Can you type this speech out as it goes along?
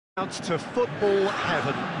To football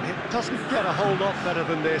heaven. It doesn't get a whole lot better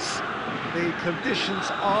than this. The conditions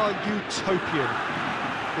are utopian.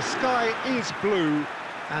 The sky is blue,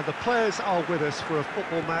 and the players are with us for a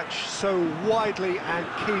football match so widely and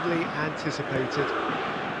keenly anticipated.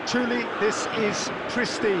 Truly, this is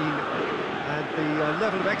pristine, and the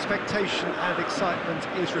level of expectation and excitement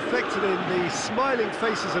is reflected in the smiling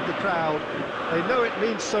faces of the crowd. They know it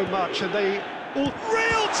means so much, and they all...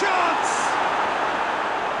 Real chance!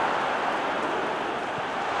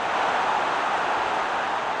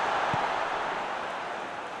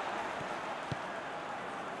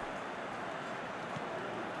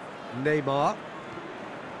 Neymar.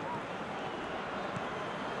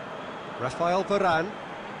 Rafael Varane.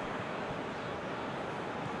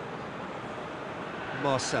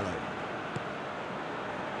 Marcelo.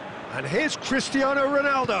 And here's Cristiano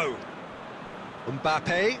Ronaldo.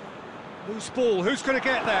 Mbappe. Loose ball, who's going to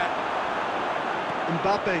get that?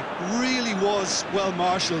 Mbappe really was well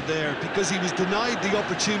marshalled there because he was denied the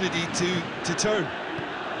opportunity to turn.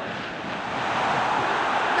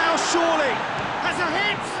 Now surely has a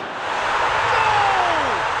hit!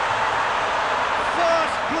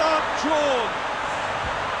 Blood drawn.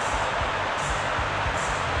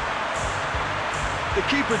 The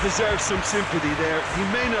keeper deserves some sympathy there. He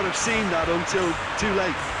may not have seen that until too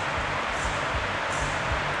late.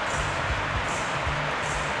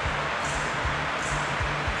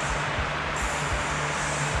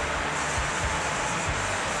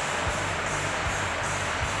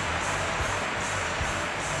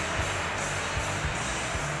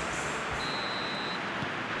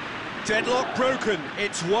 Deadlock broken,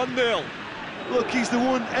 it's 1-0. Look, he's the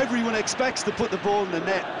one everyone expects to put the ball in the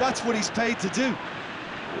net. That's what he's paid to do.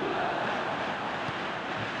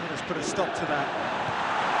 Let us put a stop to that.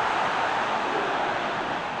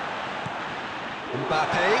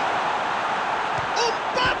 Mbappe.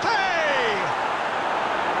 Mbappe!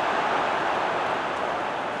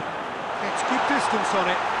 Gets good distance on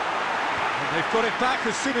it. And they've got it back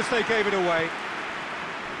as soon as they gave it away.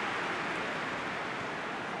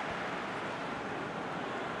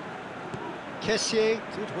 Kessié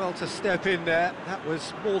did well to step in there. That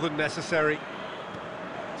was more than necessary.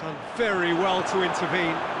 Done very well to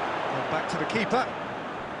intervene. And back to the keeper.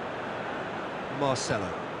 Marcelo.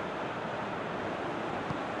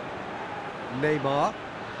 Neymar.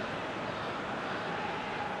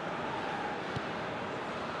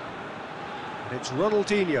 And it's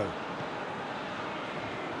Ronaldinho.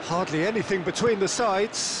 Hardly anything between the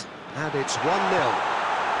sides. And it's 1-0.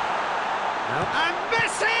 Now, and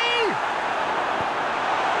Messi!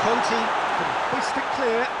 Conti can hoist it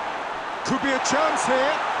clear. Could be a chance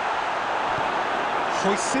here.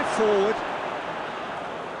 Hoists it forward.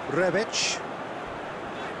 Rebic.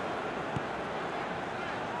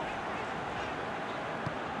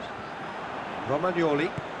 Romagnoli.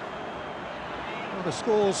 Well, the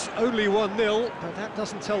score's only 1-0, but that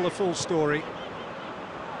doesn't tell the full story.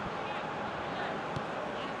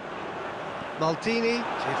 Maldini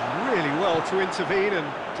did really well to intervene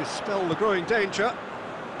and dispel the growing danger.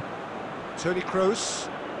 Toni Kroos.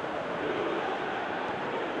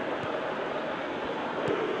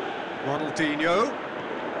 Ronaldinho.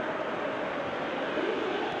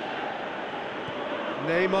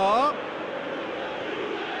 Neymar.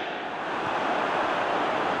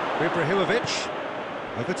 Ibrahimovic.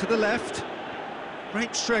 Over to the left.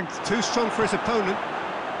 Great strength, too strong for his opponent.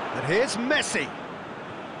 And here's Messi.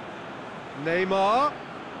 Neymar.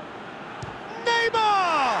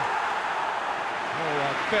 Neymar! Oh,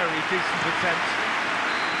 a very decent attempt.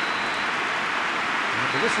 And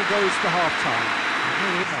the whistle goes to half-time.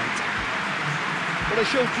 Well, they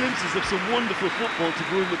showed glimpses of some wonderful football to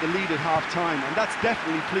go in with the lead at half-time, and that's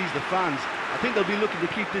definitely pleased the fans. I think they'll be looking to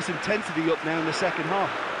keep this intensity up now in the second half.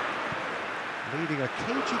 Leading a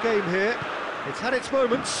cagey game here. It's had its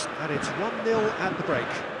moments, and it's 1-0 at the break.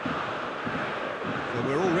 So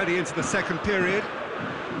we're already into the second period.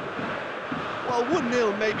 Well,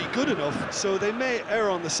 1-0 may be good enough, so they may err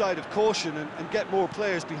on the side of caution and get more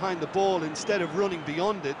players behind the ball instead of running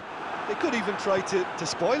beyond it. They could even try to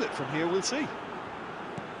spoil it from here, we'll see.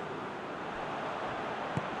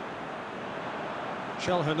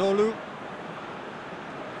 Calhanoglu.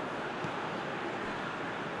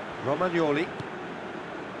 Romagnoli.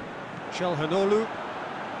 Calhanoglu.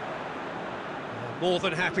 More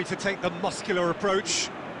than happy to take the muscular approach.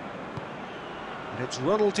 And it's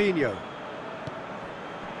Ronaldinho.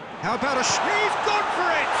 How about a... He's gone for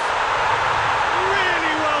it!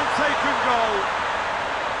 Really well taken goal.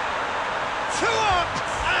 2 up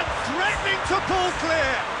and threatening to pull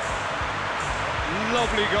clear.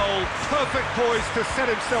 Lovely goal, perfect poise to set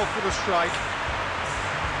himself for the strike.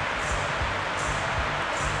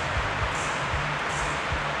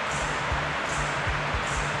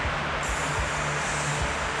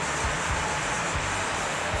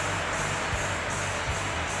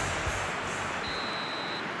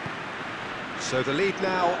 So the lead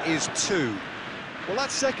now is 2. Well, that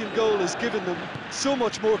second goal has given them so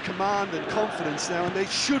much more command and confidence now, and they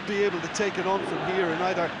should be able to take it on from here and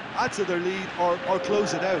either add to their lead or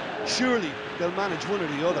close it out. Surely they'll manage one or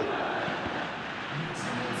the other.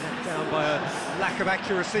 Knocked down by a lack of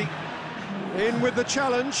accuracy. In with the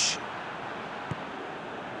challenge.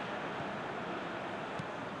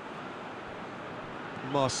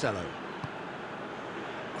 Marcelo.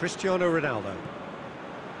 Cristiano Ronaldo.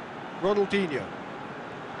 Ronaldinho.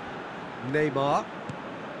 Neymar.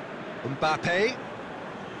 Mbappe.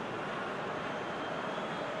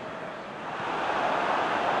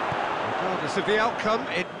 Regardless of the outcome,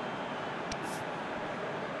 a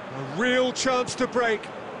real chance to break.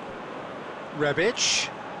 Rebic.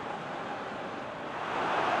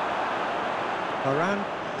 Varane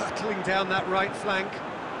battling down that right flank.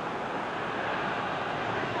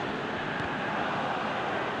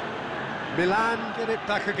 Milan get it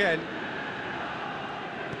back again.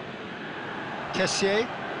 Kessié.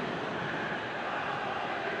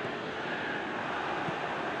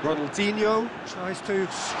 Ronaldinho tries to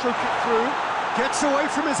stroke it through, gets away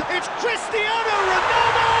from his... It's Cristiano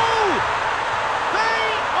Ronaldo! They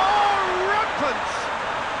are rampant!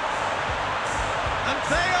 And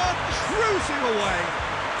they are cruising away.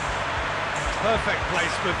 Perfect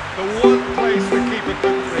placement, the one place the keeper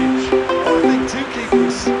couldn't reach. Well, I think two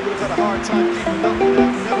keepers would have had a hard time keeping that one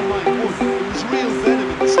out, never mind one. It was real venom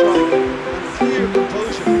in the strike and clear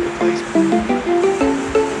composure in the placement.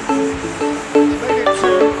 He's made it 2,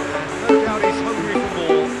 and no doubt he's hungry for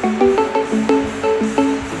more.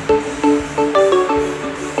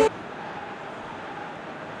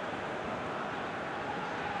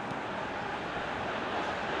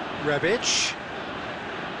 Rebic.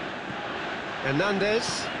 Hernandez.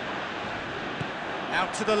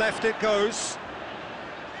 Out to the left it goes.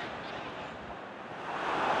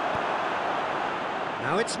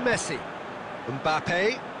 Now it's Messi.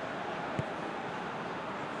 Mbappe.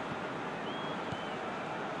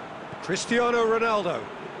 Cristiano Ronaldo.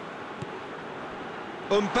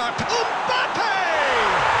 Mbappe! Mbappe!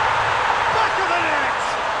 Back of the net!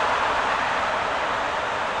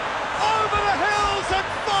 Over the hills and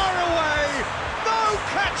far away! No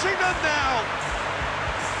catching them now!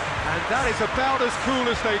 And that is about as cool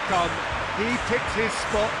as they come. He picked his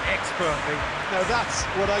spot expertly. Now that's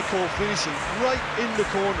what I call finishing, right in the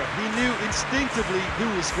corner. He knew instinctively who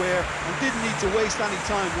was where and didn't need to waste any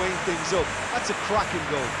time weighing things up. That's a cracking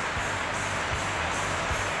goal.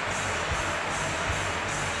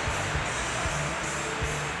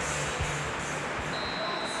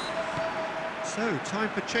 So, time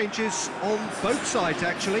for changes on both sides,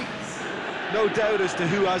 actually. No doubt as to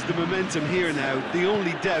who has the momentum here now. The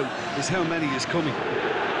only doubt is how many is coming.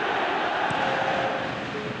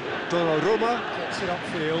 Donnarumma gets it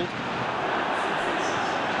upfield.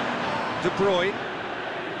 De Bruyne.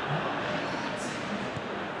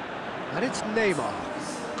 And it's Neymar.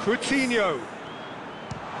 Coutinho.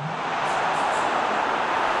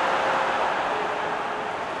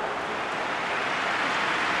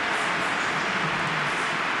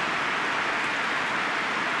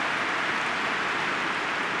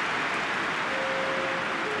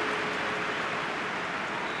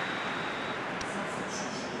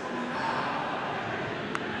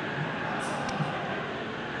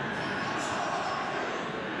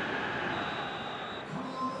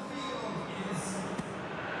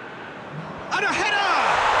 And a header!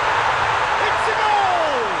 It's a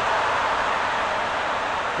goal!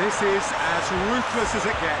 This is as ruthless as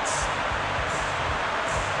it gets.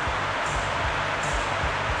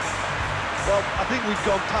 Well, I think we've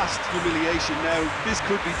gone past humiliation now. This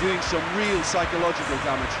could be doing some real psychological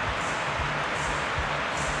damage.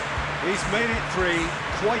 He's made it 3.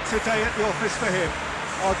 Quite a day at the office for him.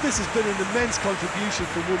 Oh, this has been an immense contribution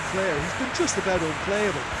from one player. He's been just about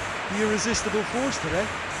unplayable. The irresistible force today.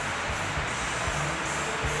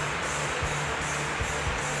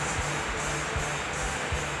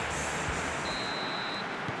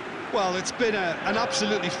 Well, it's been an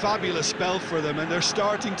absolutely fabulous spell for them, and they're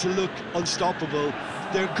starting to look unstoppable.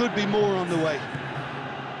 There could be more on the way.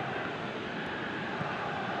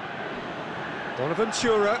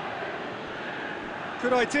 Bonaventura.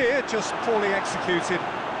 Good idea, just poorly executed.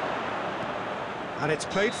 And it's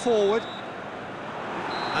played forward.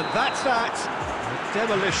 And that's that.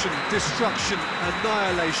 Demolition, destruction,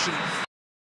 annihilation.